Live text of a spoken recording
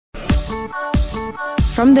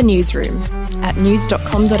From the newsroom at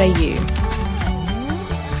news.com.au.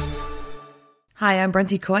 Hi, I'm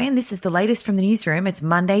Bronte Coy and this is the latest from the newsroom. It's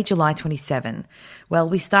Monday, July 27. Well,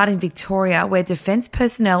 we start in Victoria, where defence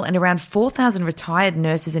personnel and around 4,000 retired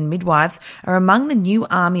nurses and midwives are among the new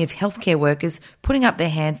army of healthcare workers putting up their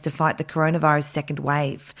hands to fight the coronavirus second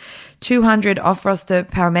wave. 200 off-roster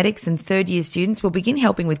paramedics and third-year students will begin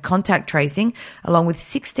helping with contact tracing, along with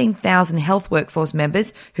 16,000 health workforce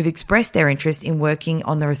members who've expressed their interest in working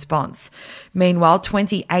on the response. Meanwhile,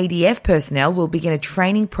 20 ADF personnel will begin a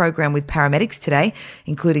training program with paramedics today,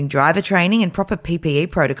 including driver training and proper PPE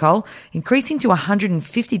protocol, increasing to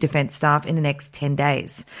 150 defence staff in the next 10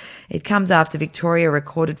 days. It comes after Victoria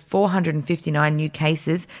recorded 459 new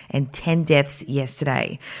cases and 10 deaths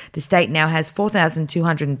yesterday. The state now has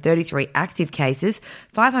 4,233 active cases,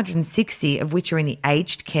 560 of which are in the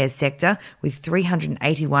aged care sector, with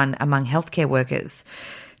 381 among healthcare workers.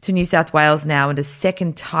 To New South Wales now, and a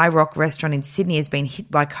second Thai Rock restaurant in Sydney has been hit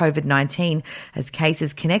by COVID-19 as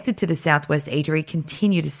cases connected to the Southwest Eatery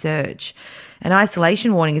continue to surge. An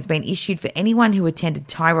isolation warning has been issued for anyone who attended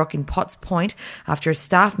Thai Rock in Potts Point after a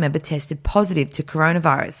staff member tested positive to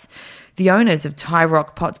coronavirus. The owners of Thai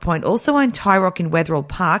Rock Potts Point also own Thai Rock in Wetherill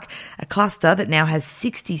Park, a cluster that now has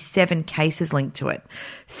 67 cases linked to it.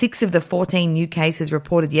 6 of the 14 new cases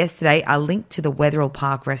reported yesterday are linked to the Wetherill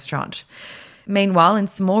Park restaurant. Meanwhile, in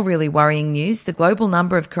some more really worrying news, the global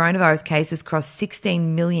number of coronavirus cases crossed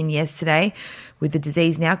 16 million yesterday, with the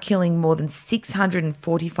disease now killing more than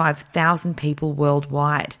 645,000 people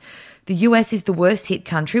worldwide. The US is the worst hit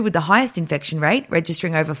country with the highest infection rate,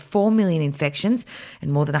 registering over 4 million infections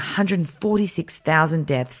and more than 146,000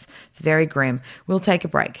 deaths. It's very grim. We'll take a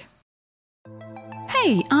break.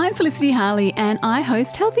 Hey, I'm Felicity Harley and I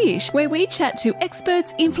host Healthyish, where we chat to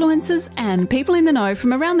experts, influencers and people in the know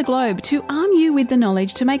from around the globe to arm you with the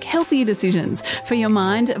knowledge to make healthier decisions for your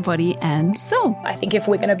mind, body and soul. I think if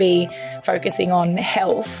we're going to be focusing on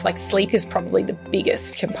health, like sleep is probably the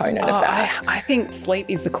biggest component of that. I think sleep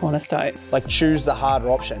is the cornerstone. Like choose the harder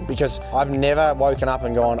option, because I've never woken up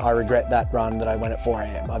and gone, I regret that run that I went at 4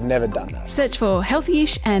 a.m. I've never done that. Search for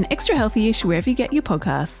Healthyish and Extra Healthyish wherever you get your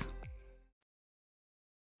podcasts.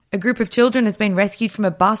 A group of children has been rescued from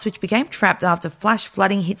a bus which became trapped after flash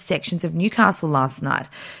flooding hit sections of Newcastle last night.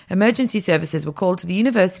 Emergency services were called to the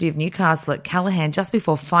University of Newcastle at Callaghan just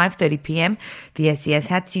before 5:30 p.m. The SES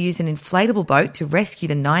had to use an inflatable boat to rescue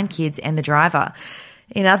the 9 kids and the driver.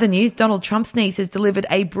 In other news, Donald Trump's niece has delivered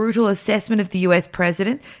a brutal assessment of the US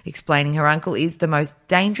president, explaining her uncle is the most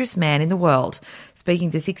dangerous man in the world.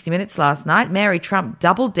 Speaking to 60 Minutes last night, Mary Trump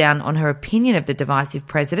doubled down on her opinion of the divisive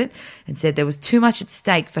president and said there was too much at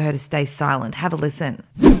stake for her to stay silent. Have a listen.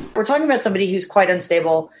 We're talking about somebody who's quite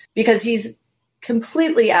unstable because he's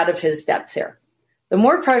completely out of his depth here. The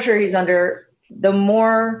more pressure he's under, the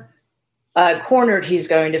more cornered he's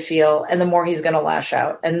going to feel and the more he's going to lash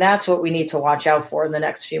out. And that's what we need to watch out for in the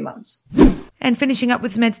next few months. And finishing up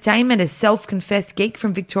with some entertainment, a self-confessed geek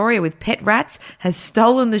from Victoria with pet rats has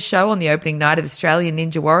stolen the show on the opening night of Australian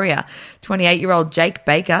Ninja Warrior. 28-year-old Jake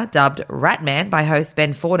Baker, dubbed Ratman by host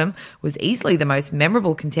Ben Fordham, was easily the most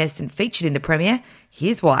memorable contestant featured in the premiere.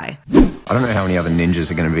 Here's why. I don't know how many other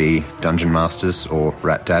ninjas are going to be dungeon masters or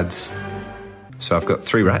rat dads. So I've got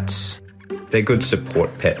 3 rats. They're good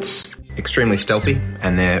support pets. Extremely stealthy,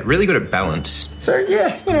 and they're really good at balance. So,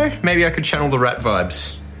 yeah, maybe I could channel the rat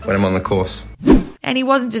vibes when I'm on the course. And he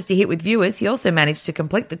wasn't just a hit with viewers, he also managed to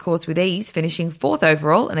complete the course with ease, finishing 4th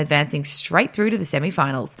overall and advancing straight through to the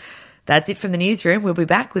semi-finals. That's it from the newsroom. We'll be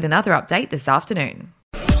back with another update this afternoon.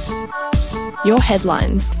 Your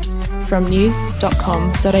headlines from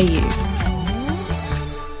news.com.au.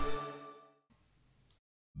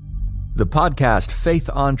 The podcast Faith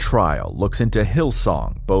on Trial looks into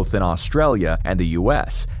Hillsong, both in Australia and the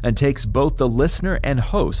US, and takes both the listener and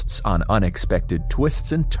hosts on unexpected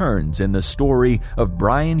twists and turns in the story of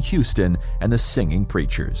Brian Houston and the Singing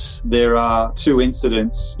Preachers. There are 2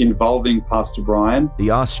 incidents involving Pastor Brian.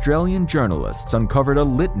 The Australian journalists uncovered a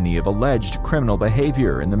litany of alleged criminal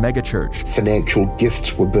behavior in the megachurch. Financial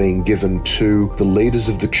gifts were being given to the leaders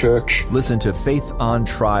of the church. Listen to Faith on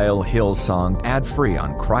Trial Hillsong ad-free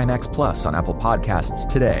on Crimex Plus on Apple Podcasts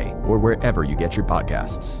today or wherever you get your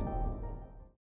podcasts.